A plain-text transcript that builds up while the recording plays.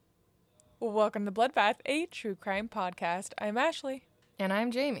Welcome to Bloodbath, a true crime podcast. I'm Ashley. And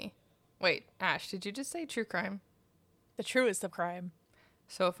I'm Jamie. Wait, Ash, did you just say true crime? The truest of crime.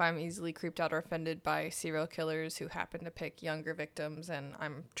 So if I'm easily creeped out or offended by serial killers who happen to pick younger victims and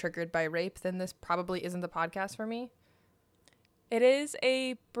I'm triggered by rape, then this probably isn't the podcast for me? It is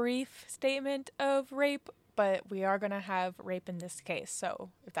a brief statement of rape, but we are going to have rape in this case.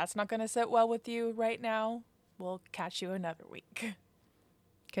 So if that's not going to sit well with you right now, we'll catch you another week.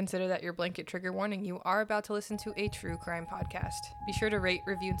 Consider that your blanket trigger warning. You are about to listen to a true crime podcast. Be sure to rate,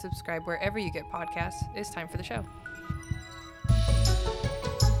 review, and subscribe wherever you get podcasts. It's time for the show.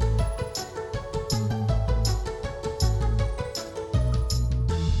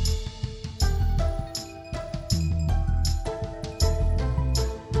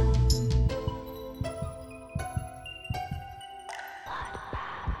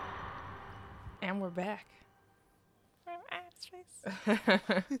 And we're back.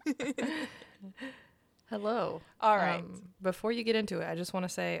 Hello. All right. Before you get into it, I just want to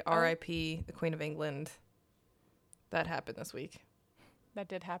say R.I.P. the Queen of England. That happened this week. That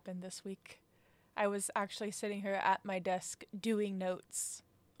did happen this week. I was actually sitting here at my desk doing notes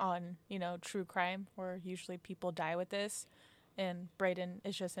on, true crime, where usually people die with this. And Brayden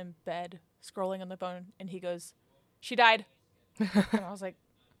is just in bed scrolling on the phone, and he goes, "She died." And I was like,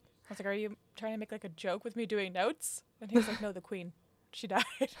 are you trying to make like a joke with me doing notes? And he was like, "No, the Queen. She died."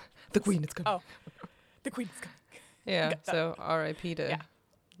 The Queen is coming. Oh, the Queen is coming. Yeah, so R.I.P. to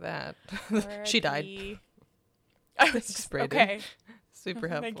that. R.I.P. She died. Thanks, okay. Super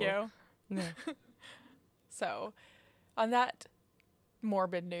helpful. Thank you. Yeah. So, on that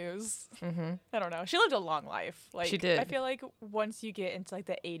morbid news, I don't know. She lived a long life. Like, she did. I feel like once you get into like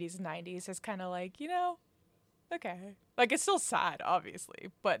the 80s and 90s, it's kind of like, okay. Like, it's still sad, obviously,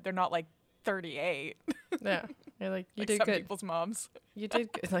 but they're not like 38. Yeah. You're like, you like did some good. people's moms. You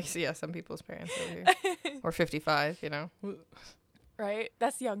did good. Like, yeah, some people's parents over here. Or 55, Right?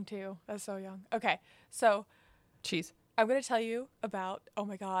 That's young, too. That's so young. Okay. So, cheese. I'm going to tell you about, oh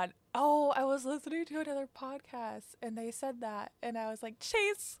my God. Oh, I was listening to another podcast and they said that. And I was like,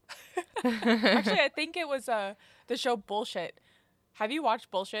 cheese. Actually, I think it was the show Bullshit. Have you watched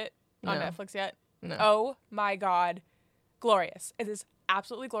Bullshit on Netflix yet? No. Oh my God. Glorious. It is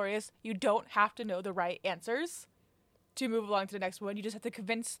absolutely glorious. You don't have to know the right answers to move along to the next one. You just have to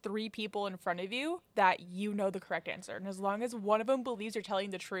convince 3 people in front of you that you know the correct answer. And as long as one of them believes you're telling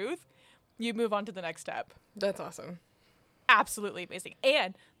the truth, you move on to the next step. That's awesome. Absolutely amazing.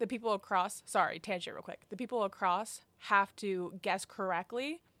 And the people across, sorry, tangent real quick. The people across have to guess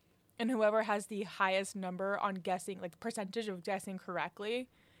correctly. And whoever has the highest number on guessing, like the percentage of guessing correctly,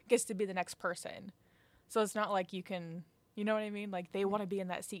 gets to be the next person. So it's not like you can, you know what I mean? Like they want to be in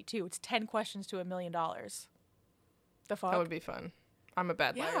that seat too. It's 10 questions to $1 million. The fuck? That would be fun. I'm a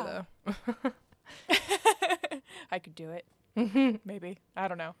bad liar though. I could do it. Maybe. I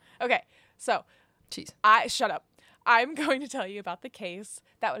don't know. Okay. So. Cheese. Shut up. I'm going to tell you about the case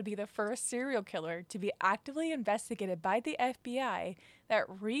that would be the first serial killer to be actively investigated by the FBI that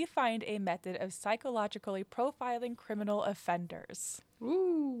refined a method of psychologically profiling criminal offenders.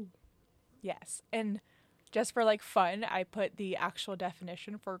 Ooh. Yes. And just for like fun, I put the actual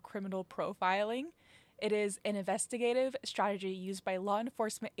definition for criminal profiling. It is an investigative strategy used by law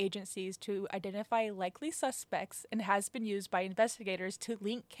enforcement agencies to identify likely suspects and has been used by investigators to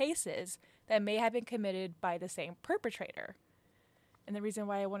link cases that may have been committed by the same perpetrator. And the reason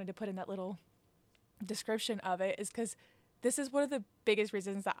why I wanted to put in that little description of it is because this is one of the biggest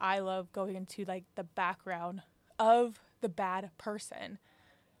reasons that I love going into like the background of the bad person.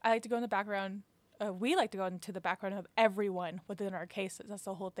 I like to go in the background. We like to go into the background of everyone within our cases. That's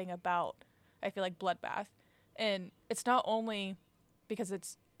the whole thing about, I feel like, Bloodbath. And it's not only because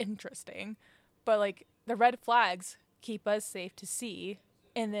it's interesting, but like the red flags keep us safe to see.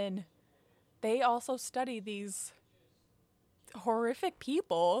 And then they also study these horrific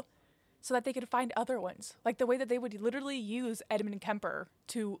people so that they could find other ones. Like the way that they would literally use Edmund Kemper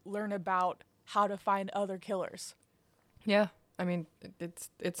to learn about how to find other killers. Yeah. I mean,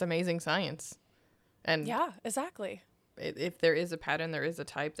 it's amazing science. And yeah, exactly. If there is a pattern, there is a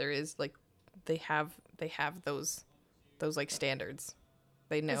type, there is like, they have those like standards.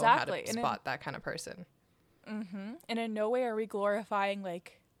 They know how to spot that kind of person. Mm-hmm. And in no way are we glorifying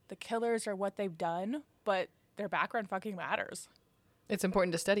like the killers or what they've done, but their background fucking matters. It's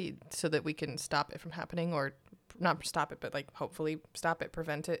important to study so that we can stop it from happening, or not stop it, but like hopefully stop it,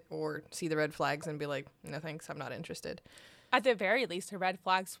 prevent it, or see the red flags and be like, no thanks, I'm not interested. At the very least, the red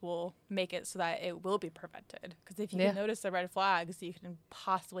flags will make it so that it will be prevented. Because if you can notice the red flags, you can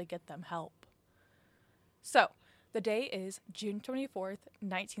possibly get them help. So The day is June 24th,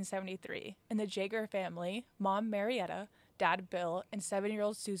 1973, and the Jaeger family, Mom Marietta, Dad Bill, and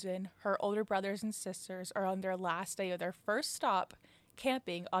 7-year-old Susan, her older brothers and sisters, are on their last day of their first stop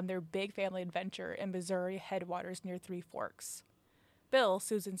camping on their big family adventure in Missouri headwaters near Three Forks. Bill,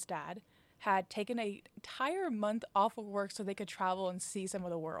 Susan's dad, had taken an entire month off of work so they could travel and see some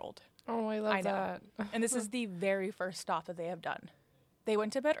of the world. Oh, I love I know. that. And this is the very first stop that they have done. They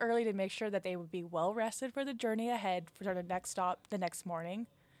went to bed early to make sure that they would be well rested for the journey ahead for the next stop the next morning.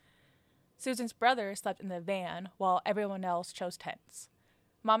 Susan's brother slept in the van while everyone else chose tents.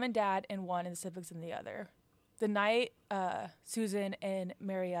 Mom and Dad in one and the siblings in the other. The night Susan and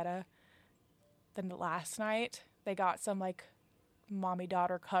Marietta, then the last night, they got some like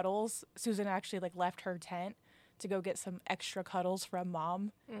mommy-daughter cuddles. Susan actually like left her tent to go get some extra cuddles from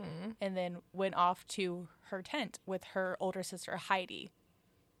Mom, and then went off to her tent with her older sister Heidi.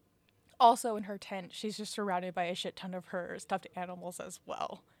 Also in her tent, she's just surrounded by a shit ton of her stuffed animals as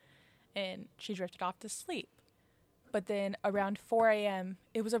well. And she drifted off to sleep. But then around 4 a.m.,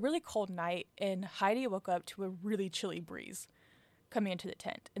 it was a really cold night, and Heidi woke up to a really chilly breeze coming into the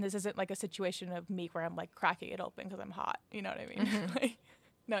tent. And this isn't like a situation of me where I'm like cracking it open because I'm hot. You know what I mean? Like,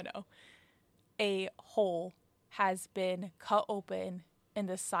 no. A hole has been cut open in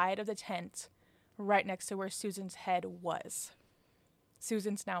the side of the tent right next to where Susan's head was.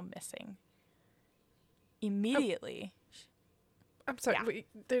 Susan's now missing. Immediately. I'm sorry. Yeah. Wait,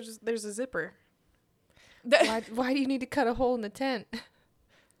 there's a zipper. Why do you need to cut a hole in the tent?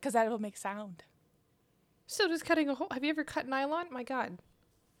 Because that will make sound. So does cutting a hole. Have you ever cut nylon? My God.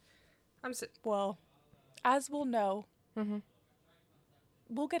 Well, as we'll know,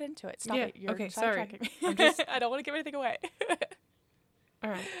 we'll get into it. Stop it. You're okay, sorry. sidetracking me. I don't want to give anything away. All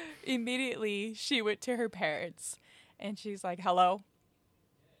right. Immediately, she went to her parents, and she's like, hello?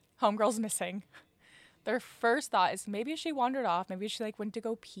 Homegirl's missing. Their first thought is maybe she wandered off. Maybe she like went to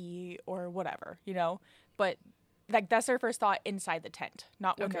go pee or whatever, you know? But like that's their first thought inside the tent,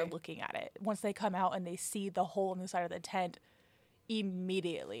 not when they're looking at it. Once they come out and they see the hole in the side of the tent,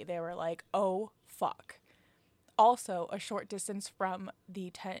 immediately they were like, oh, fuck. Also, a short distance from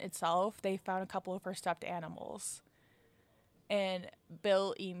the tent itself, they found a couple of her stuffed animals. And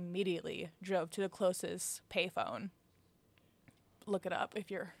Bill immediately drove to the closest payphone. Look it up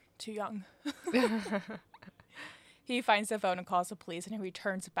if you're too young. He finds the phone and calls the police, and he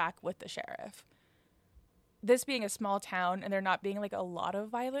returns back with the sheriff. This being a small town and there not being like a lot of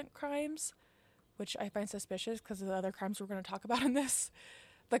violent crimes, which I find suspicious because of the other crimes we're going to talk about in this,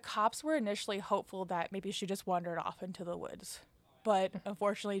 the cops were initially hopeful that maybe she just wandered off into the woods. But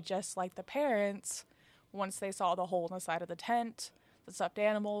unfortunately, just like the parents, once they saw the hole in the side of the tent, the stuffed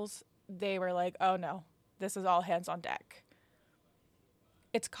animals, they were like, oh no, this is all hands on deck.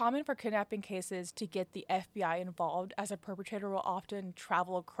 It's common for kidnapping cases to get the FBI involved, as a perpetrator will often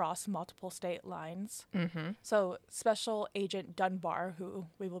travel across multiple state lines. So Special Agent Dunbar, who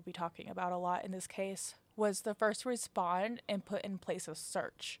we will be talking about a lot in this case, was the first to respond and put in place a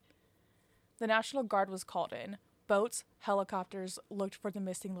search. The National Guard was called in. Boats, helicopters looked for the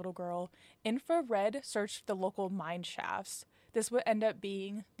missing little girl. Infrared searched the local mine shafts. This would end up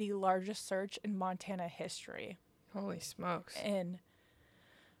being the largest search in Montana history. Holy smokes. And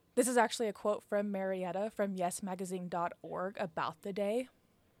this is actually a quote from Marietta from yesmagazine.org about the day.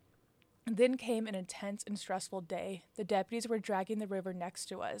 Then came an intense and stressful day. The deputies were dragging the river next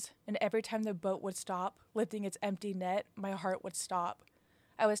to us, and every time the boat would stop, lifting its empty net, my heart would stop.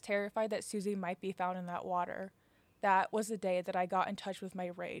 I was terrified that Susie might be found in that water. That was the day that I got in touch with my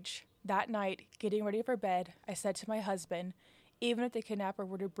rage. That night, getting ready for bed, I said to my husband, even if the kidnapper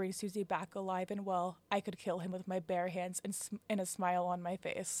were to bring Susie back alive and well, I could kill him with my bare hands and a smile on my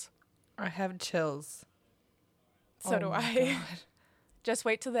face. I have chills. So do I. Just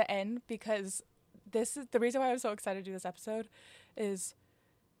wait till the end, because this is the reason why I'm so excited to do this episode. Is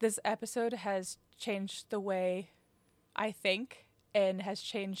this episode has changed the way I think and has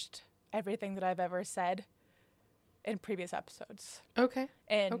changed everything that I've ever said in previous episodes. Okay.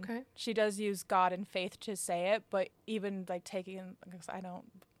 And okay. She does use God and faith to say it, but even like taking, I don't,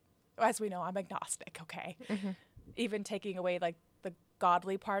 as we know, I'm agnostic, okay? Even taking away like the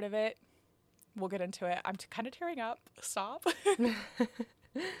godly part of it, we'll get into it. I'm kind of tearing up. Stop.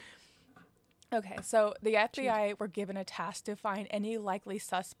 Okay, so the FBI were given a task to find any likely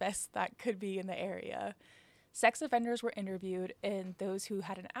suspects that could be in the area. Sex offenders were interviewed, and those who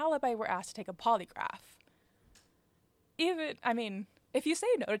had an alibi were asked to take a polygraph. If you say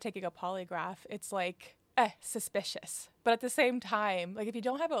no to taking a polygraph, it's like, suspicious. But at the same time, like if you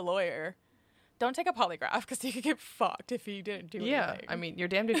don't have a lawyer, don't take a polygraph because you could get fucked if you didn't do anything. Yeah, I mean, you're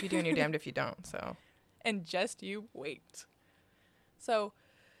damned if you do and you're damned if you don't, so. And just you wait. So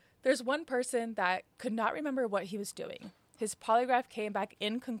there's one person that could not remember what he was doing. His polygraph came back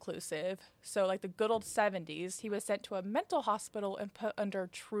inconclusive. So like the good old 70s, he was sent to a mental hospital and put under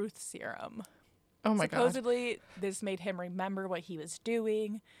truth serum. Oh my God. Supposedly, this made him remember what he was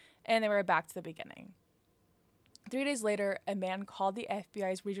doing, and they were back to the beginning. 3 days later, a man called the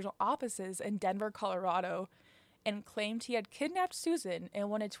FBI's regional offices in Denver, Colorado, and claimed he had kidnapped Susan and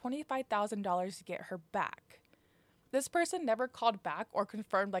wanted $25,000 to get her back. This person never called back or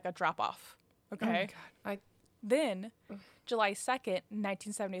confirmed like a drop-off. Okay? Oh my God. Then, July 2nd,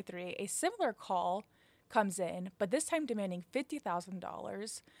 1973, a similar call comes in, but this time demanding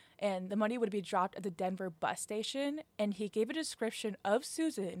 $50,000, and the money would be dropped at the Denver bus station, and he gave a description of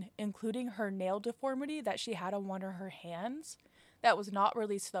Susan, including her nail deformity that she had on one of her hands, that was not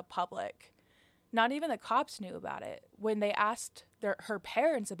released to the public. Not even the cops knew about it. When they asked her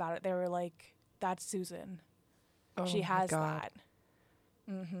parents about it, they were like, that's Susan. Oh She has that.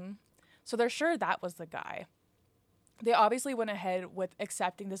 So they're sure that was the guy. They obviously went ahead with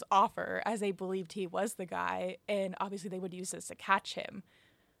accepting this offer as they believed he was the guy, and obviously they would use this to catch him.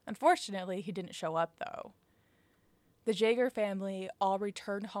 Unfortunately, he didn't show up, though. The Jaeger family all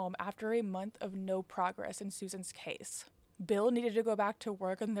returned home after a month of no progress in Susan's case. Bill needed to go back to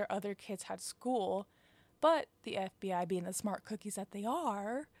work and their other kids had school, but the FBI, being the smart cookies that they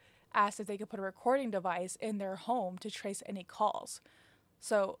are, asked if they could put a recording device in their home to trace any calls.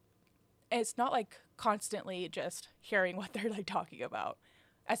 So it's not like constantly just hearing what they're like talking about.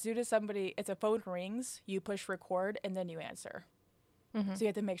 As soon as if a phone rings, you push record and then you answer. So you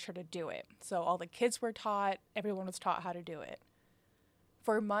have to make sure to do it. So all the kids were taught, everyone was taught how to do it.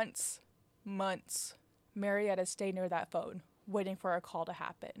 For months, Marietta stayed near that phone, waiting for a call to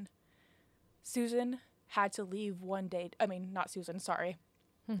happen. Susan had to leave one day.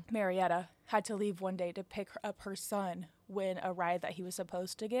 Marietta had to leave one day to pick up her son when a ride that he was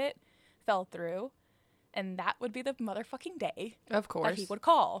supposed to get fell through. And that would be the motherfucking day Of course. that he would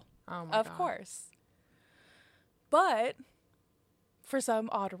call. Oh my Of God. course. But for some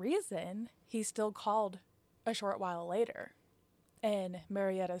odd reason, he still called a short while later. And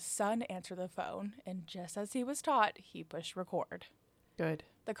Marietta's son answered the phone, and just as he was taught, he pushed record. Good.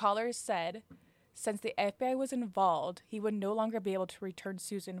 The caller said, since the FBI was involved, he would no longer be able to return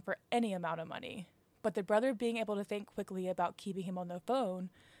Susan for any amount of money. But the brother being able to think quickly about keeping him on the phone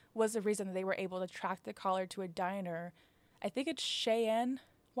was the reason that they were able to track the caller to a diner. I think it's Cheyenne,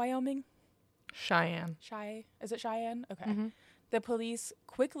 Wyoming? Cheyenne. Is it Cheyenne? Okay. The police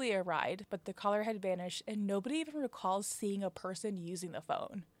quickly arrived, but the caller had vanished, and nobody even recalls seeing a person using the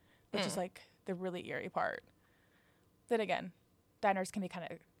phone, which is like the really eerie part. Then again, diners can be kind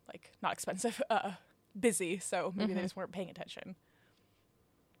of like not expensive, busy, so maybe they just weren't paying attention.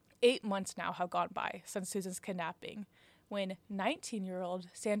 8 months now have gone by since Susan's kidnapping, when 19-year-old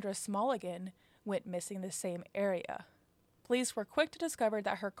Sandra Smulligan went missing in the same area. Police were quick to discover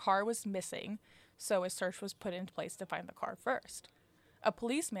that her car was missing, so a search was put in place to find the car first. A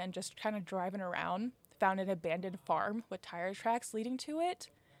policeman just kind of driving around found an abandoned farm with tire tracks leading to it,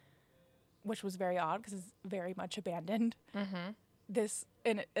 which was very odd because it's very much abandoned. It's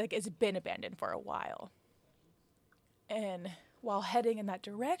been abandoned for a while. And while heading in that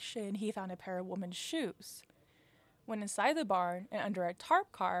direction, he found a pair of women's shoes. When inside the barn and under a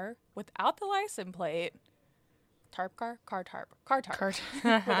tarp car without the license plate, car tarp.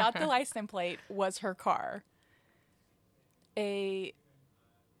 Without the license plate was her car. It's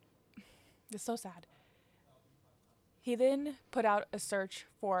so sad. He then put out a search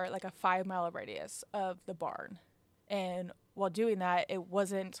for like a 5-mile radius of the barn. And while doing that, it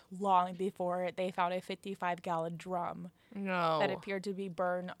wasn't long before they found a 55-gallon drum that appeared to be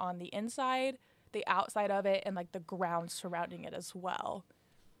burned on the inside, the outside of it, and like the ground surrounding it as well.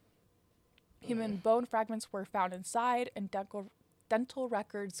 Human bone fragments were found inside, and dental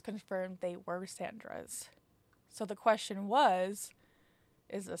records confirmed they were Sandra's. So the question was,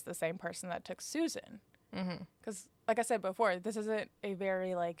 is this the same person that took Susan? Because, like I said before, this isn't a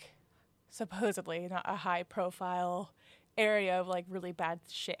very, like, supposedly not a high-profile area of, like, really bad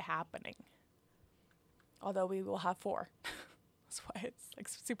shit happening. Although we will have 4. That's why it's, like,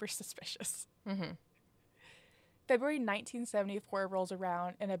 super suspicious. February 1974 rolls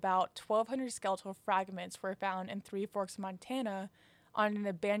around, and about 1,200 skeletal fragments were found in Three Forks, Montana, on an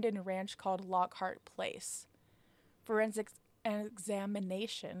abandoned ranch called Lockhart Place. Forensic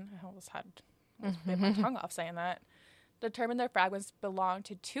examination, I almost bit my tongue off saying that, determined the fragments belonged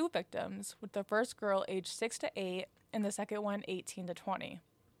to 2 victims, with the first girl aged 6 to 8 and the second one 18 to 20.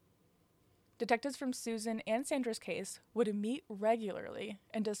 Detectives from Susan and Sandra's case would meet regularly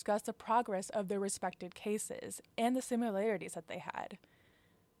and discuss the progress of their respective cases and the similarities that they had.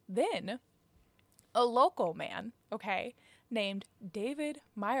 Then, a local man, named David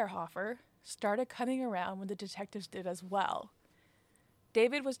Meyerhofer, started coming around when the detectives did as well.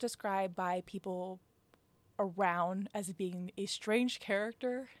 David was described by people around as being a strange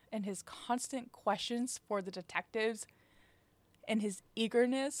character, and his constant questions for the detectives and his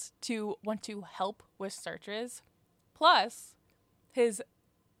eagerness to want to help with searches, plus his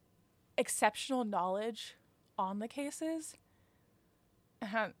exceptional knowledge on the cases.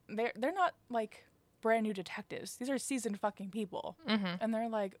 They're not like brand new detectives. These are seasoned fucking people. And they're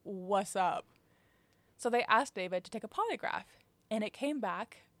like, what's up? So they asked David to take a polygraph, and it came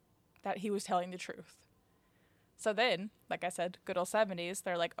back that he was telling the truth. So then, like I said, good old 70s,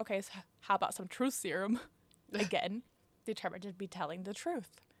 they're like, okay, so how about some truth serum? Again, determined to be telling the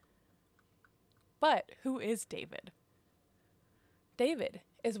truth. But who is David? David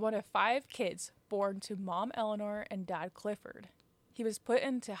is one of 5 kids born to Mom Eleanor and Dad Clifford. He was put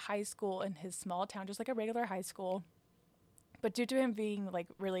into high school in his small town, just like a regular high school. But due to him being like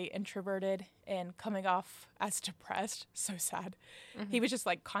really introverted and coming off as depressed, so sad, he was just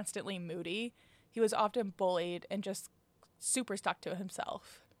like constantly moody. He was often bullied and just super stuck to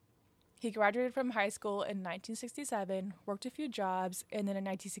himself. He graduated from high school in 1967, worked a few jobs, and then in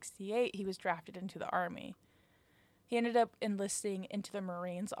 1968, he was drafted into the Army. He ended up enlisting into the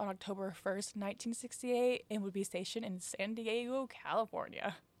Marines on October 1st, 1968, and would be stationed in San Diego,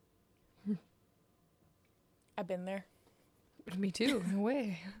 California. I've been there. Me too, no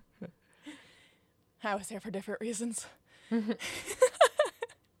way. I was there for different reasons.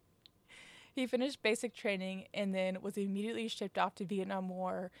 He finished basic training and then was immediately shipped off to the Vietnam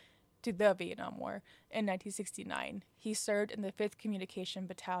War in 1969. He served in the 5th Communication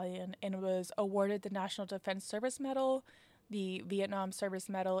Battalion and was awarded the National Defense Service Medal, the Vietnam Service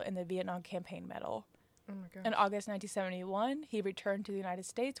Medal, and the Vietnam Campaign Medal. Oh my gosh. In August 1971, he returned to the United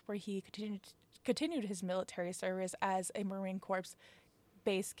States, where he continued his military service as a Marine Corps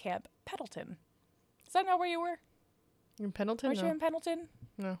base camp Pendleton. Is that not where you were? In Pendleton? Weren't you in Pendleton?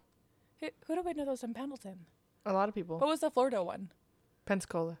 No. Who do we know that was in Pendleton? A lot of people. What was the Florida one?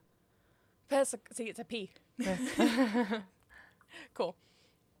 Pensacola. See, it's a P. Cool.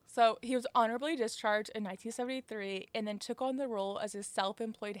 So he was honorably discharged in 1973 and then took on the role as a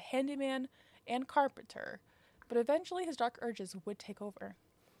self-employed handyman and carpenter. But eventually his dark urges would take over,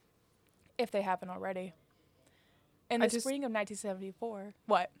 if they haven't already. In the spring of 1974,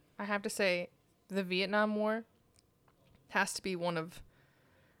 what? I have to say, the Vietnam War has to be one of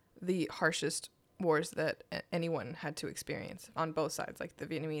the harshest wars that anyone had to experience on both sides, like the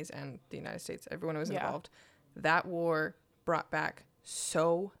Vietnamese and the United States. Everyone was involved. That war brought back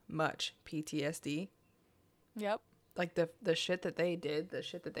so much PTSD. Yep. Like the shit that they did, the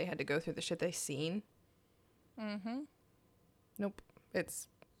shit that they had to go through, the shit they seen. Nope. It's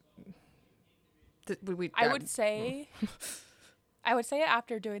I would say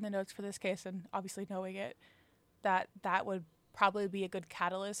after doing the notes for this case and obviously knowing it, that would probably be a good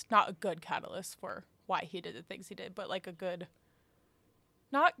catalyst. Not a good catalyst for why he did the things he did, but like a good,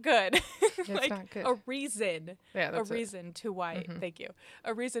 not good, like not good. a reason. Yeah, that's a reason to why. Thank you.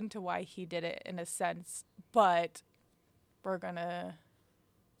 A reason to why he did it in a sense, but we're gonna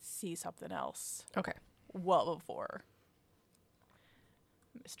see something else. Okay. Well before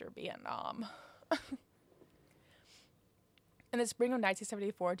Mr. Vietnam. In the spring of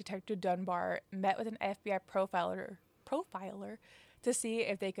 1974, Detective Dunbar met with an FBI profiler to see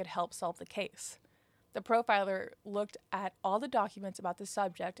if they could help solve the case. The profiler looked at all the documents about the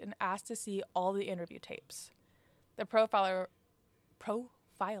subject and asked to see all the interview tapes. The profiler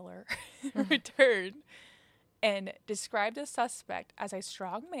returned and described the suspect as a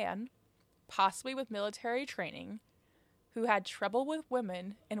strong man, possibly with military training, who had trouble with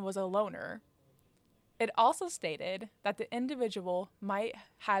women and was a loner. It also stated that the individual might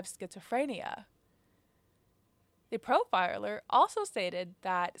have schizophrenia. The profiler also stated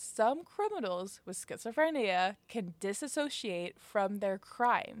that some criminals with schizophrenia can disassociate from their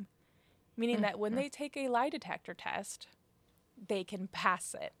crime, meaning that when they take a lie detector test, they can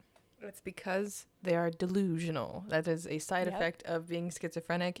pass it. It's because they are delusional. That is a side effect of being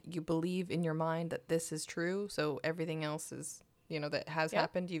schizophrenic. You believe in your mind that this is true, so everything else is, that has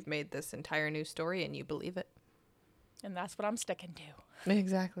happened. You've made this entire new story and you believe it. And that's what I'm sticking to.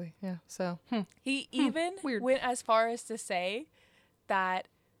 Exactly. Yeah. So he even went as far as to say that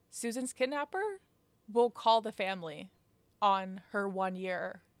Susan's kidnapper will call the family on her 1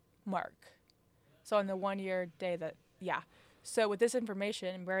 year mark. So on the 1 year day So with this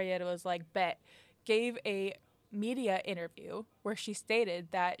information, Marietta was like, bet, gave a media interview where she stated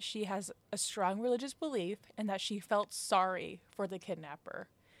that she has a strong religious belief and that she felt sorry for the kidnapper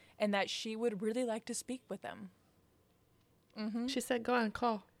and that she would really like to speak with them. Mm-hmm. She said, go on,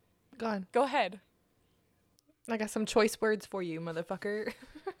 call. Go on. Go ahead. I got some choice words for you, motherfucker.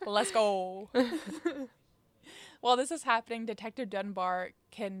 Let's go. While this is happening, Detective Dunbar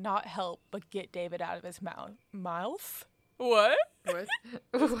cannot help but get David out of his mouth? What? What?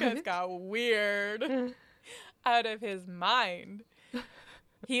 This guy's got weird. Out of his mind.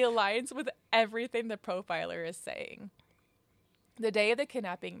 He aligns with everything the profiler is saying. The day of the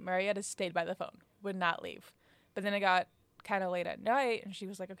kidnapping, Marietta stayed by the phone, would not leave. But then it got kind of late at night, and she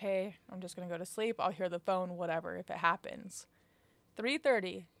was like, okay, I'm just going to go to sleep. I'll hear the phone, whatever, if it happens.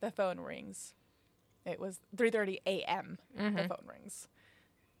 3:30, the phone rings. It was 3:30 a.m. The phone rings.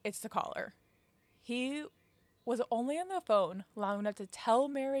 It's the caller. He was only on the phone long enough to tell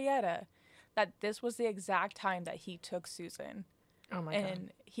Marietta that this was the exact time that he took Susan. Oh my God.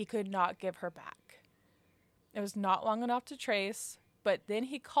 And he could not give her back. It was not long enough to trace, but then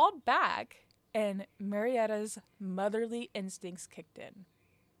he called back and Marietta's motherly instincts kicked in.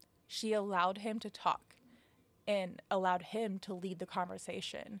 She allowed him to talk and allowed him to lead the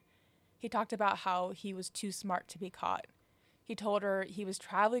conversation. He talked about how he was too smart to be caught. He told her he was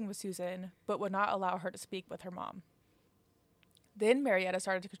traveling with Susan, but would not allow her to speak with her mom. Then Marietta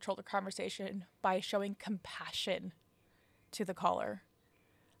started to control the conversation by showing compassion to the caller.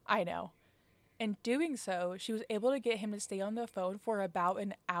 I know. In doing so, she was able to get him to stay on the phone for about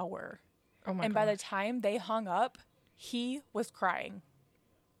an hour. Oh my And God. by the time they hung up, he was crying.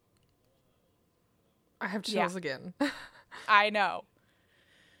 I have chills again. I know.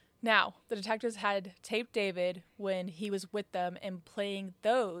 Now, the detectives had taped David when he was with them and playing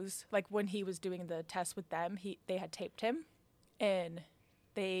those, like when he was doing the test with them, they had taped him and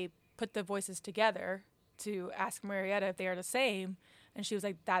they put the voices together to ask Marietta if they are the same, and she was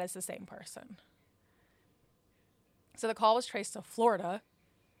like, that is the same person. So the call was traced to Florida,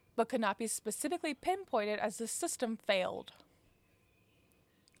 but could not be specifically pinpointed as the system failed.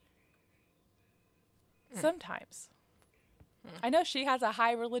 Sometimes. I know she has a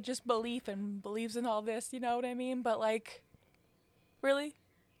high religious belief and believes in all this, you know what I mean? But like, really?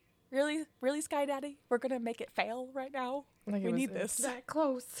 Really, Sky Daddy? We're going to make it fail right now? Like We need this. That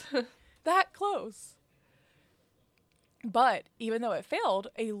close. That close. But even though it failed,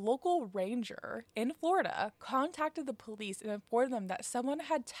 a local ranger in Florida contacted the police and informed them that someone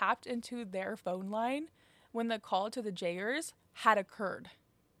had tapped into their phone line when the call to the Jaegers had occurred.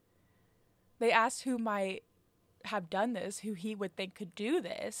 They asked who might have done this, who he would think could do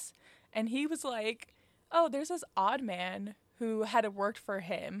this, and he was like, oh, there's this odd man who had worked for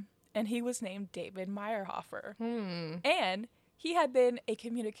him, and he was named David Meyerhofer. And he had been a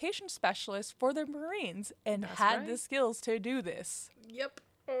communication specialist for the Marines and had the skills to do this. Yep.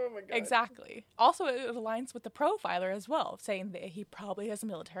 Oh my God. Exactly. Also, it aligns with the profiler as well, saying that he probably has a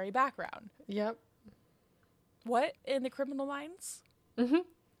military background. Yep. What in the criminal minds? Mm-hmm.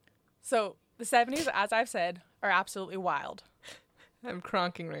 So the 70s, as I've said, are absolutely wild. I'm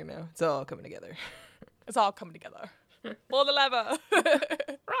cronking right now. It's all coming together. It's all coming together. Pull the lever.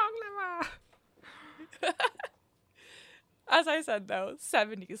 Wrong lever. As I said, though,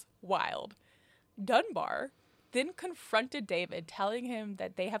 70s, wild. Dunbar then confronted David, telling him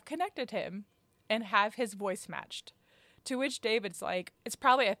that they have connected him and have his voice matched. To which David's like, it's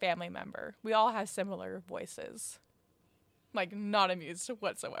probably a family member. We all have similar voices. Like, not amused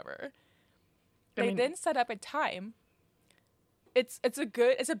whatsoever. They then set up a time. It's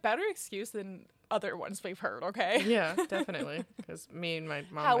a better excuse than other ones we've heard, okay? Yeah, definitely. Because me and my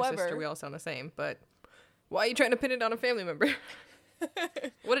mom and my sister, However- we all sound the same. But why are you trying to pin it on a family member?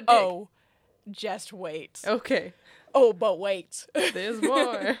 What a dick. Oh, just wait. Okay. Oh, but wait. There's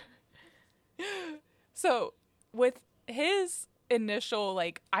more. So, with his initial,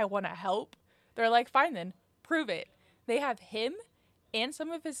 like, I want to help, they're like, fine then, prove it. They have him and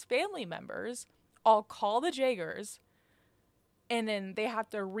some of his family members all call the Jaegers, and then they have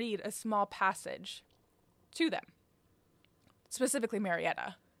to read a small passage to them, specifically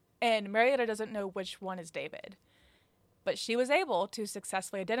Marietta. And Marietta doesn't know which one is David. But she was able to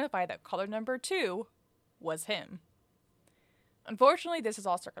successfully identify that caller number 2 was him. Unfortunately, this is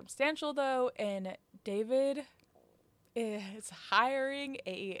all circumstantial, though, and David is hiring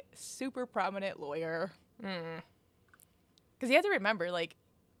a super prominent lawyer. Because you have to remember, like,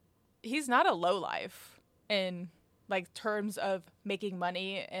 he's not a lowlife in, like, terms of making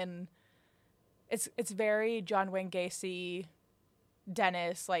money, and it's very John Wayne Gacy,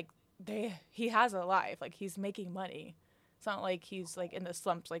 Dennis, like, he has a life, like, he's making money. It's not like he's like in the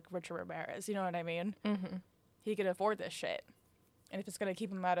slumps like Richard Ramirez. You know what I mean? Mm-hmm. He can afford this shit. And if it's going to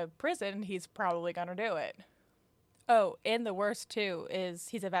keep him out of prison, he's probably going to do it. Oh, and the worst, too, is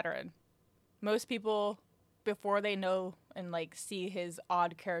he's a veteran. Most people, before they know and, like, see his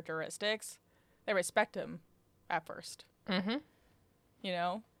odd characteristics, they respect him at first. Mm-hmm. You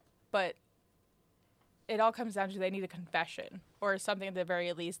know? But it all comes down to they need a confession or something at the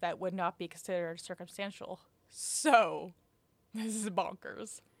very least that would not be considered circumstantial. So, this is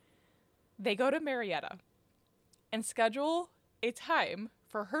bonkers. They go to Marietta and schedule a time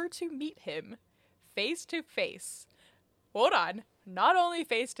for her to meet him face to face. Hold on. Not only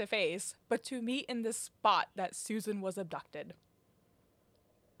face to face, but to meet in the spot that Susan was abducted.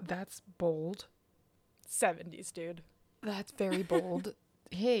 That's bold. 70s, dude. That's very bold.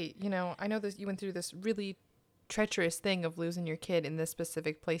 Hey, you know, I know this. You went through this really treacherous thing of losing your kid in this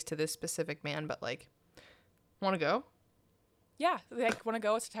specific place to this specific man, but like, want to go? Yeah. Like, want to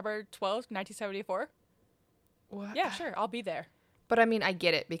go September 12th, 1974? What? Yeah, sure. I'll be there. But I mean, I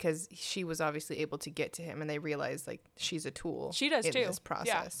get it because she was obviously able to get to him, and they realized like she's a tool. She does in too. This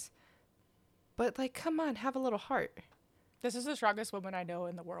process. Yeah. But like, come on, have a little heart. This is the strongest woman I know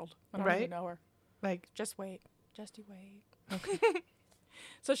in the world. I don't even know her. Like, just wait. Just you wait. Okay.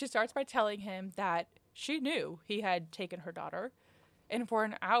 So she starts by telling him that she knew he had taken her daughter, and for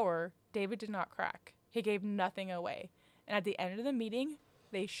an hour, David did not crack. He gave nothing away. And at the end of the meeting,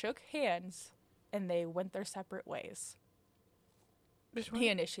 they shook hands, and they went their separate ways. He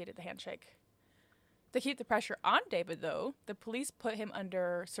initiated the handshake. To keep the pressure on David, though, the police put him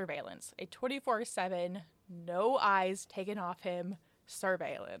under surveillance. A 24/7, no eyes taken off him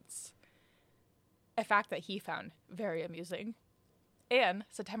surveillance. A fact that he found very amusing. And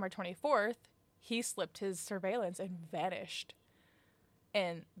September 24th, he slipped his surveillance and vanished.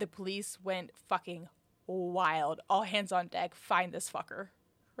 And the police went fucking wild. All hands on deck, find this fucker.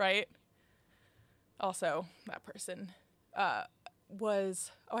 Right? Also, that person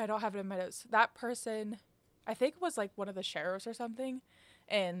was, I don't have it in my notes. That person, I think was like one of the sheriffs or something.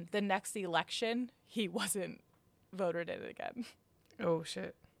 And the next election, he wasn't voted in again. Oh,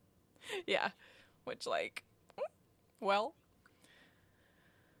 shit. Yeah. Which, like, well,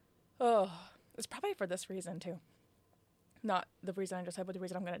 oh, it's probably for this reason, too. Not the reason I just said, but the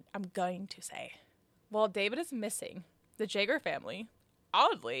reason I'm going to say. While David is missing, the Jaeger family,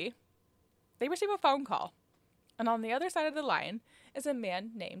 oddly, they receive a phone call. And on the other side of the line is a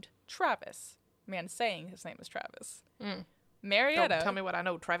man named Travis. Man saying his name is Travis. Marietta. Don't tell me what I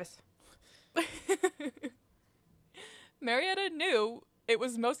know, Travis. Marietta knew it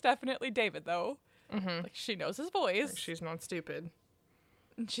was most definitely David, though. Mm-hmm. Like, she knows his voice. Like, she's not stupid.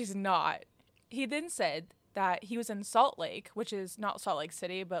 And she's not. He then said that he was in Salt Lake, which is not Salt Lake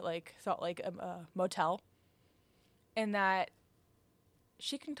City, but like Salt Lake motel. And that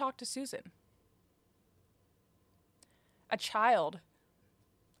she can talk to Susan. A child,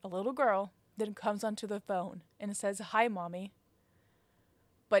 a little girl, then comes onto the phone and says, "Hi, Mommy."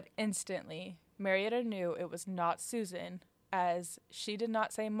 But instantly, Marietta knew it was not Susan, as she did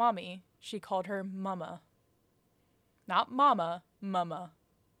not say Mommy, she called her Mama. Not Mama, Mama.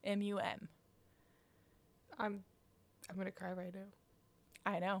 M-U-M. I'm gonna cry right now.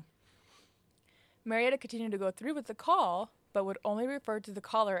 I know. Marietta continued to go through with the call, but would only refer to the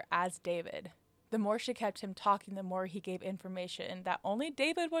caller as David. The more she kept him talking, the more he gave information that only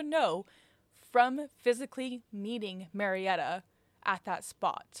David would know from physically meeting Marietta at that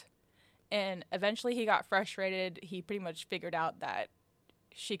spot. And eventually he got frustrated. He pretty much figured out that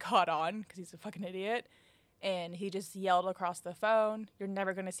she caught on because he's a fucking idiot. And he just yelled across the phone, "You're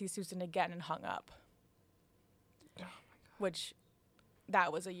never going to see Susan again," and hung up. Oh my God. Which,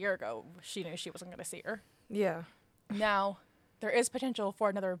 that was a year ago. She knew she wasn't going to see her. Yeah. Now, there is potential for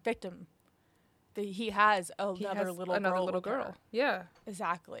another victim. He has another little girl. Yeah.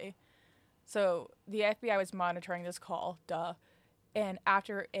 Exactly. So the FBI was monitoring this call, and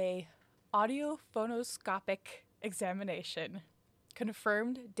after a audiophonoscopic examination,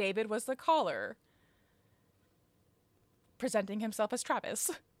 confirmed David was the caller, presenting himself as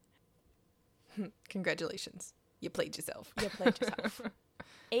Travis. Congratulations. You played yourself. You played yourself.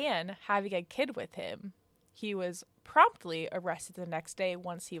 And having a kid with him, he was promptly arrested the next day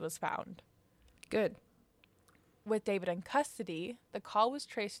once he was found. Good. With David in custody, the call was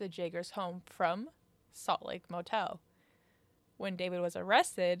traced to the Jaegers' home from Salt Lake Motel. When David was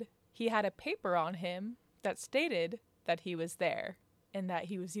arrested, he had a paper on him that stated that he was there and that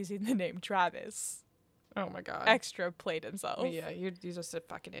he was using the name Travis. Oh my God. Extra played himself. Yeah, you're just a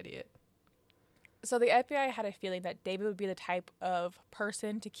fucking idiot. So the FBI had a feeling that David would be the type of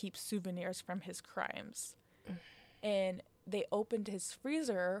person to keep souvenirs from his crimes. And they opened his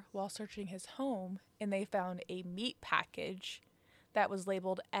freezer while searching his home, and they found a meat package that was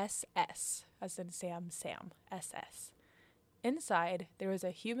labeled SS, as in Sam, SS. Inside, there was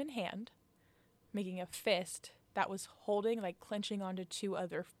a human hand making a fist that was holding, like, clenching onto two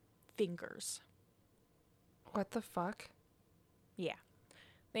other fingers. What the fuck? Yeah.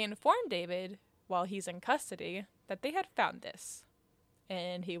 They informed David, while he's in custody, that they had found this.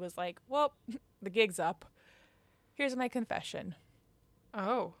 And he was like, well, the gig's up. Here's my confession.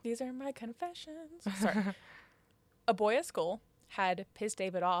 Oh. These are my confessions. Sorry. A boy at school had pissed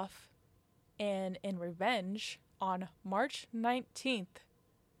David off, and in revenge, on March 19th,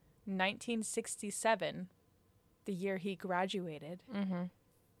 1967, the year he graduated,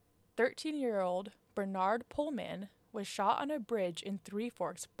 13-year-old Bernard Pullman was shot on a bridge in Three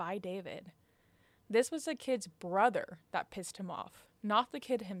Forks by David. This was the kid's brother that pissed him off, not the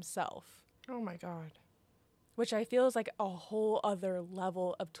kid himself. Oh my God. Which I feel is like a whole other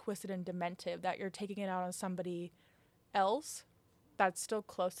level of twisted and dementive, that you're taking it out on somebody else that's still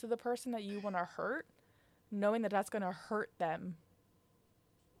close to the person that you want to hurt, knowing that that's going to hurt them.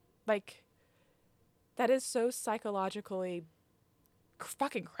 Like, that is so psychologically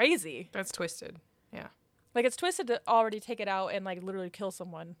fucking crazy. That's twisted. Yeah. Like, it's twisted to already take it out and, like, literally kill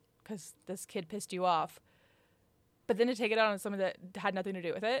someone because this kid pissed you off. But then to take it out on someone that had nothing to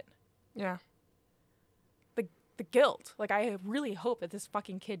do with it. Yeah. The guilt. Like, I really hope that this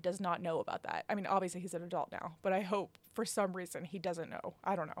fucking kid does not know about that. I mean, obviously he's an adult now, but I hope for some reason he doesn't know.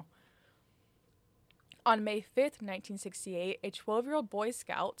 I don't know. On May 5th, 1968, a 12-year-old Boy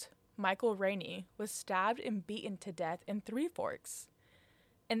Scout, Michael Rainey, was stabbed and beaten to death in Three Forks.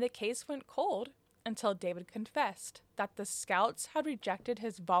 And the case went cold until David confessed that the Scouts had rejected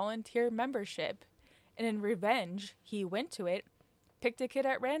his volunteer membership, and in revenge, he went to it, picked a kid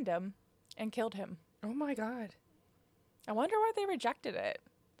at random, and killed him. Oh my God. I wonder why they rejected it.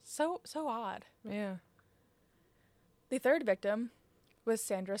 So odd. Yeah. The third victim was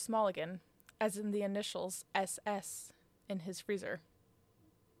Sandra Smulligan, as in the initials SS in his freezer.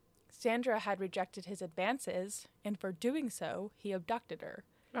 Sandra had rejected his advances, and for doing so, he abducted her.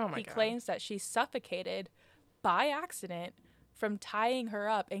 Oh my God. He claims that she suffocated by accident from tying her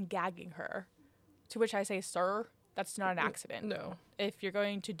up and gagging her. To which I say, sir, that's not an accident. No. If you're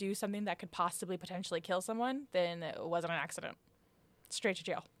going to do something that could possibly potentially kill someone, then it wasn't an accident. Straight to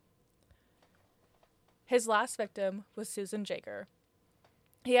jail. His last victim was Susan Jager.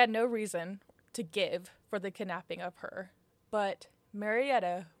 He had no reason to give for the kidnapping of her, but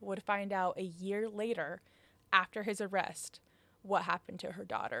Marietta would find out a year later, after his arrest, what happened to her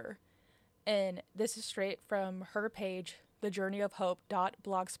daughter. And this is straight from her page,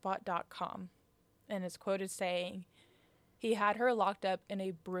 thejourneyofhope.blogspot.com. And is quoted saying, he had her locked up in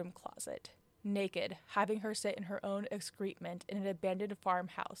a broom closet, naked, having her sit in her own excrement in an abandoned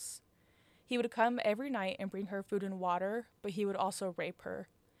farmhouse. He would come every night and bring her food and water, but he would also rape her.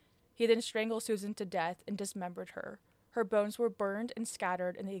 He then strangled Susan to death and dismembered her. Her bones were burned and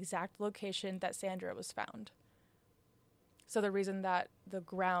scattered in the exact location that Sandra was found. So the reason that the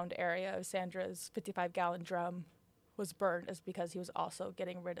ground area of Sandra's 55-gallon drum was burned is because he was also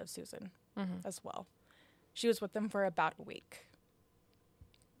getting rid of Susan as well. She was with them for about a week.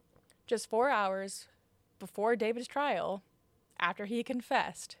 Just 4 hours before David's trial, after he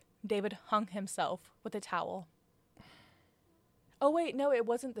confessed, David hung himself with a towel. Oh, wait, no, it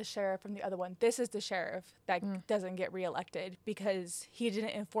wasn't the sheriff from the other one. This is the sheriff that doesn't get reelected because he didn't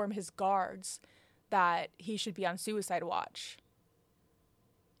inform his guards that he should be on suicide watch.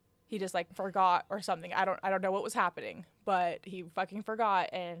 He just, like, forgot or something. I don't know what was happening, but he fucking forgot,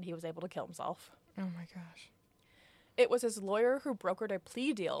 and he was able to kill himself. Oh my gosh. It was his lawyer who brokered a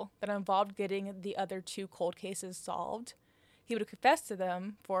plea deal that involved getting the other 2 cold cases solved. He would confess to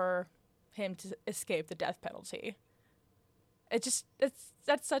them for him to escape the death penalty. That's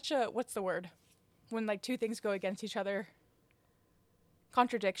such a, what's the word? When, like, 2 things go against each other.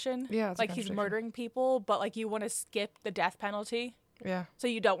 Contradiction. Yeah, it's a like, he's contradiction. murdering people, but, like, you want to skip the death penalty. Yeah. So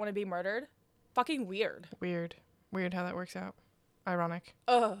you don't want to be murdered. Fucking weird. Weird how that works out. Ironic.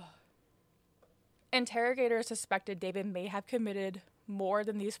 Ugh. Interrogators suspected David may have committed more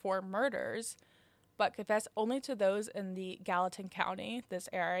than these 4 murders, but confessed only to those in the Gallatin County, this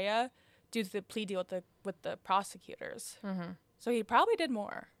area, due to the plea deal with the prosecutors. So he probably did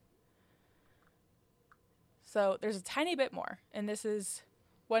more. So there's a tiny bit more, and this is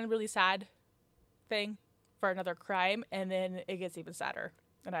one really sad thing for another crime, and then it gets even sadder,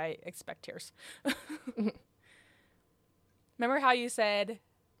 and I expect tears. Remember how you said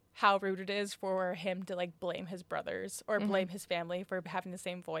how rude it is for him to, like, blame his brothers or blame his family for having the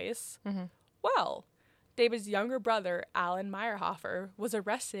same voice? Well, David's younger brother, Alan Meyerhofer, was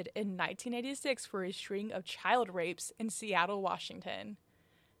arrested in 1986 for a string of child rapes in Seattle, Washington.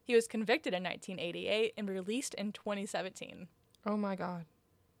 He was convicted in 1988 and released in 2017. Oh my God.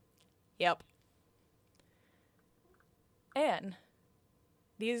 Yep. And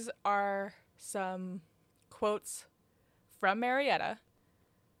these are some quotes from Marietta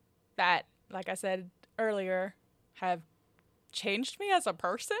that, like I said earlier, have changed me as a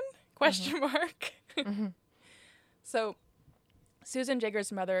person? Question mark. Mm-hmm. So, Susan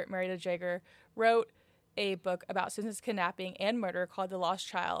Jaeger's mother, Marietta Jaeger, wrote a book about Susan's kidnapping and murder called The Lost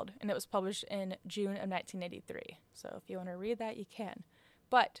Child, and it was published in June of 1983. So, if you want to read that, you can.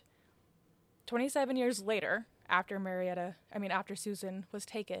 But 27 years later, after Susan was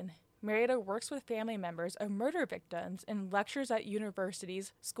taken, Marietta works with family members of murder victims and lectures at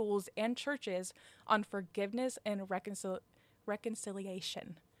universities, schools, and churches on forgiveness and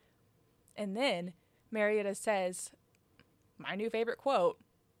reconciliation. And then Marietta says, my new favorite quote,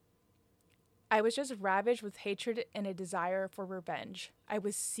 "I was just ravaged with hatred and a desire for revenge. I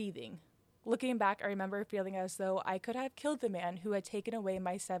was seething. Looking back, I remember feeling as though I could have killed the man who had taken away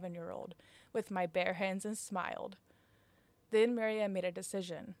my 7-year-old with my bare hands and smiled. Then Marietta made a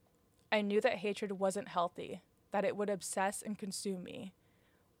decision. I knew that hatred wasn't healthy, that it would obsess and consume me.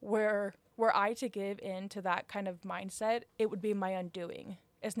 Were I to give in to that kind of mindset, it would be my undoing.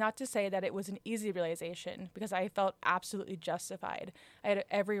 It's not to say that it was an easy realization, because I felt absolutely justified. I had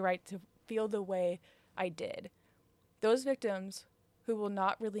every right to feel the way I did. Those victims who will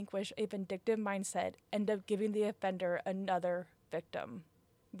not relinquish a vindictive mindset end up giving the offender another victim,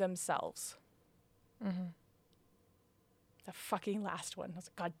 themselves." Mm-hmm. The fucking last one. I was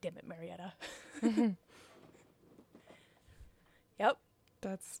like, God damn it, Marietta. Mm-hmm. Yep.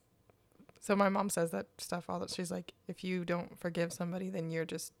 So my mom says that stuff all that. She's like, if you don't forgive somebody, then you're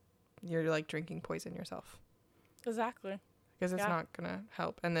like drinking poison yourself. Exactly. Because it's not gonna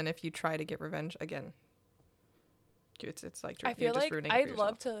help. And then if you try to get revenge again, it's like I feel you're just like ruining it for I'd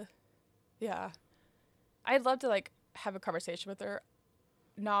love yourself. I'd love to like have a conversation with her,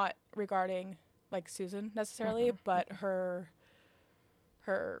 not regarding like Susan necessarily, but her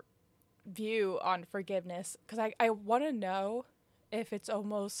view on forgiveness. Because I want to know if it's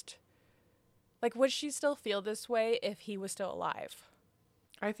almost like, would she still feel this way if he was still alive?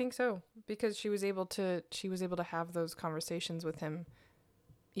 I think so, because she was able to have those conversations with him,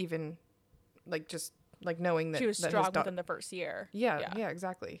 even like just like knowing that She was that strong within the first year. Yeah,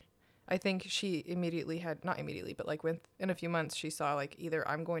 exactly. I think she immediately not immediately, but like in a few months, she saw like, either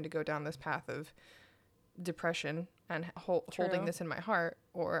I'm going to go down this path of depression and holding this in my heart,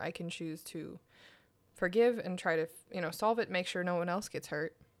 or I can choose to forgive and try to solve it, make sure no one else gets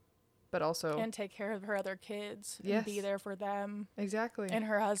hurt, but also and take care of her other kids. Yes. And be there for them. Exactly. And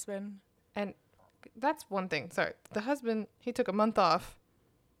her husband. And that's one thing. Sorry, the husband, he took a month off,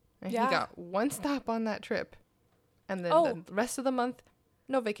 and he got one stop on that trip, and then the rest of the month,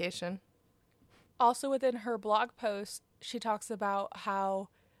 no vacation. Also within her blog post, she talks about how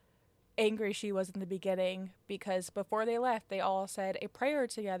angry she was in the beginning because before they left, they all said a prayer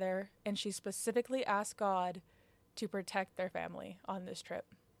together, and she specifically asked God to protect their family on this trip.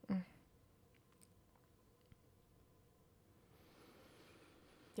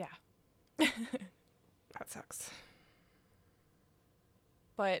 Yeah. That sucks.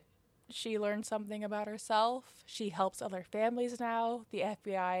 But she learned something about herself. She helps other families now. The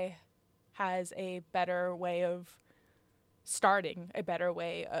FBI has a better way of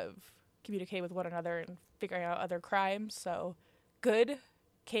communicating with one another and figuring out other crimes. So good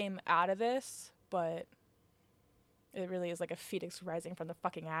came out of this, but it really is like a phoenix rising from the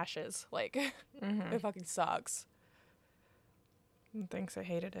fucking ashes. Like, it fucking sucks. Thanks, I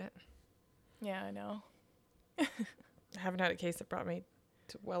hated it. Yeah, I know. I haven't had a case that brought me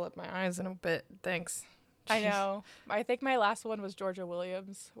to well up my eyes in a bit. Thanks. I know. I think my last one was Georgia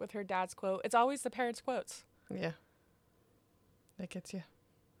Williams with her dad's quote. It's always the parents' quotes. Yeah. That gets you.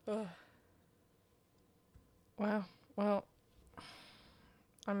 Ugh. Wow. Well,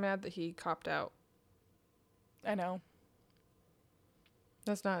 I'm mad that he copped out. I know.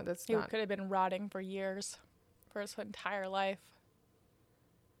 He could have been rotting for years, for his entire life.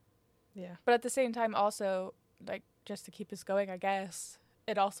 Yeah. But at the same time, also, like, just to keep this going, I guess,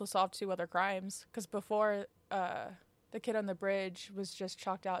 it also solved 2 other crimes. Because before, the kid on the bridge was just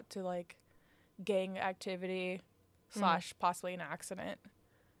chalked out to, like, gang activity / possibly an accident.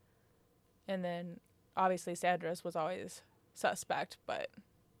 And then, obviously, Sandra's was always suspect, but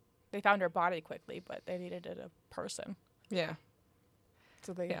they found her body quickly, but they needed a person. Yeah.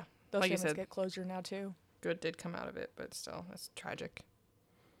 So those like families get closure now, too. Good did come out of it, but still, that's tragic.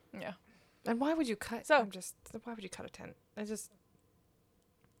 Yeah. And why would you cut? So- Why would you cut a tent?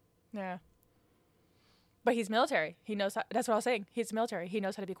 Yeah. But he's military. He knows how, that's what I was saying. He's military. He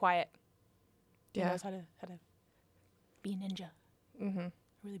knows how to be quiet. He knows how to be a ninja. Mm-hmm. A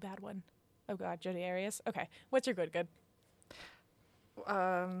really bad one. Oh God, Jodi Arias. Okay. What's your good?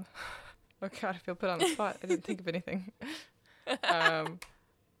 Oh God, I feel put on the spot. I didn't think of anything. Are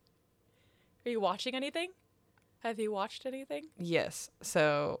you watching anything? Have you watched anything? Yes.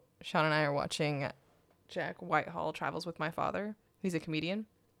 So Sean and I are watching Jack Whitehall Travels with My Father. He's a comedian.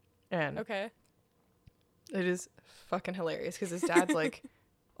 And Okay. it is fucking hilarious because his dad's like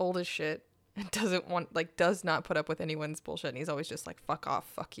old as shit and does not put up with anyone's bullshit. And he's always just like, fuck off,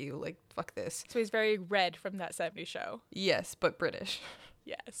 fuck you, like, fuck this. So he's very Red from that 70s show. Yes, but British.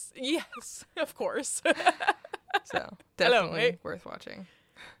 Yes. Yes, of course. So Hello, definitely mate. worth watching.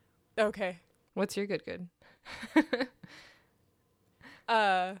 Okay. What's your good?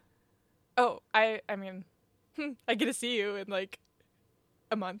 I mean, I get to see you in like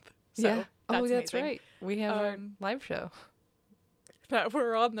a month. So yeah. that's That's amazing. right. We have our Um, live show. That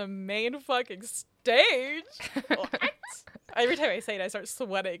we're on the main fucking stage. What? Every time I say it, I start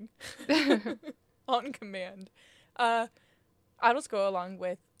sweating on command. I'll just go along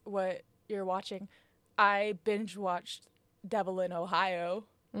with what you're watching. I binge watched Devil in Ohio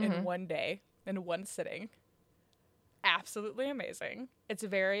in one day, in one sitting. Absolutely amazing. It's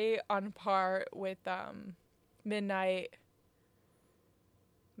very on par with Midnight.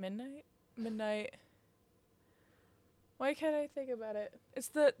 Why can't I think about it? It's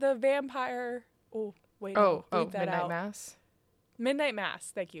the vampire. Oh wait. no, bleep that Midnight out. Mass. Midnight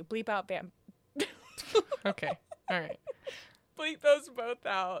Mass. Thank you. Bleep out Okay. All right. bleep those both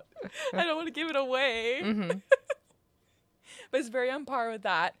out. I don't want to give it away. Mm-hmm. But it's very on par with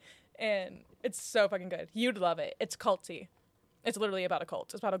that. And it's so fucking good. You'd love it. It's culty. It's literally about a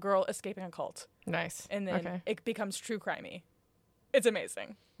cult. It's about a girl escaping a cult. Nice. And then okay. it becomes true crimey. It's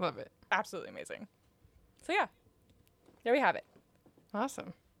amazing. Love it. Absolutely amazing. So yeah. There we have it.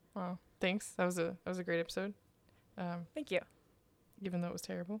 Awesome. Well, thanks. That was a great episode. Thank you. Even though it was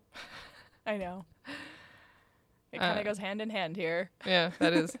terrible. I know. It kind of goes hand in hand here. Yeah,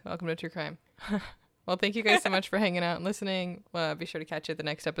 that is. Welcome to True Crime. Well, thank you guys so much for hanging out and listening. Be sure to catch you at the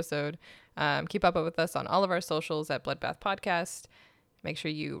next episode. Keep up with us on all of our socials at Bloodbath Podcast. Make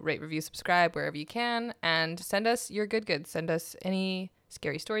sure you rate, review, subscribe wherever you can. And send us your good. Send us any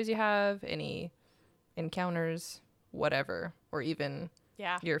scary stories you have, any encounters, whatever. Or even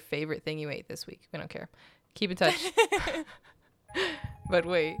your favorite thing you ate this week. We don't care. Keep in touch. But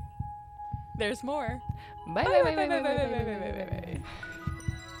wait. There's more. Bye.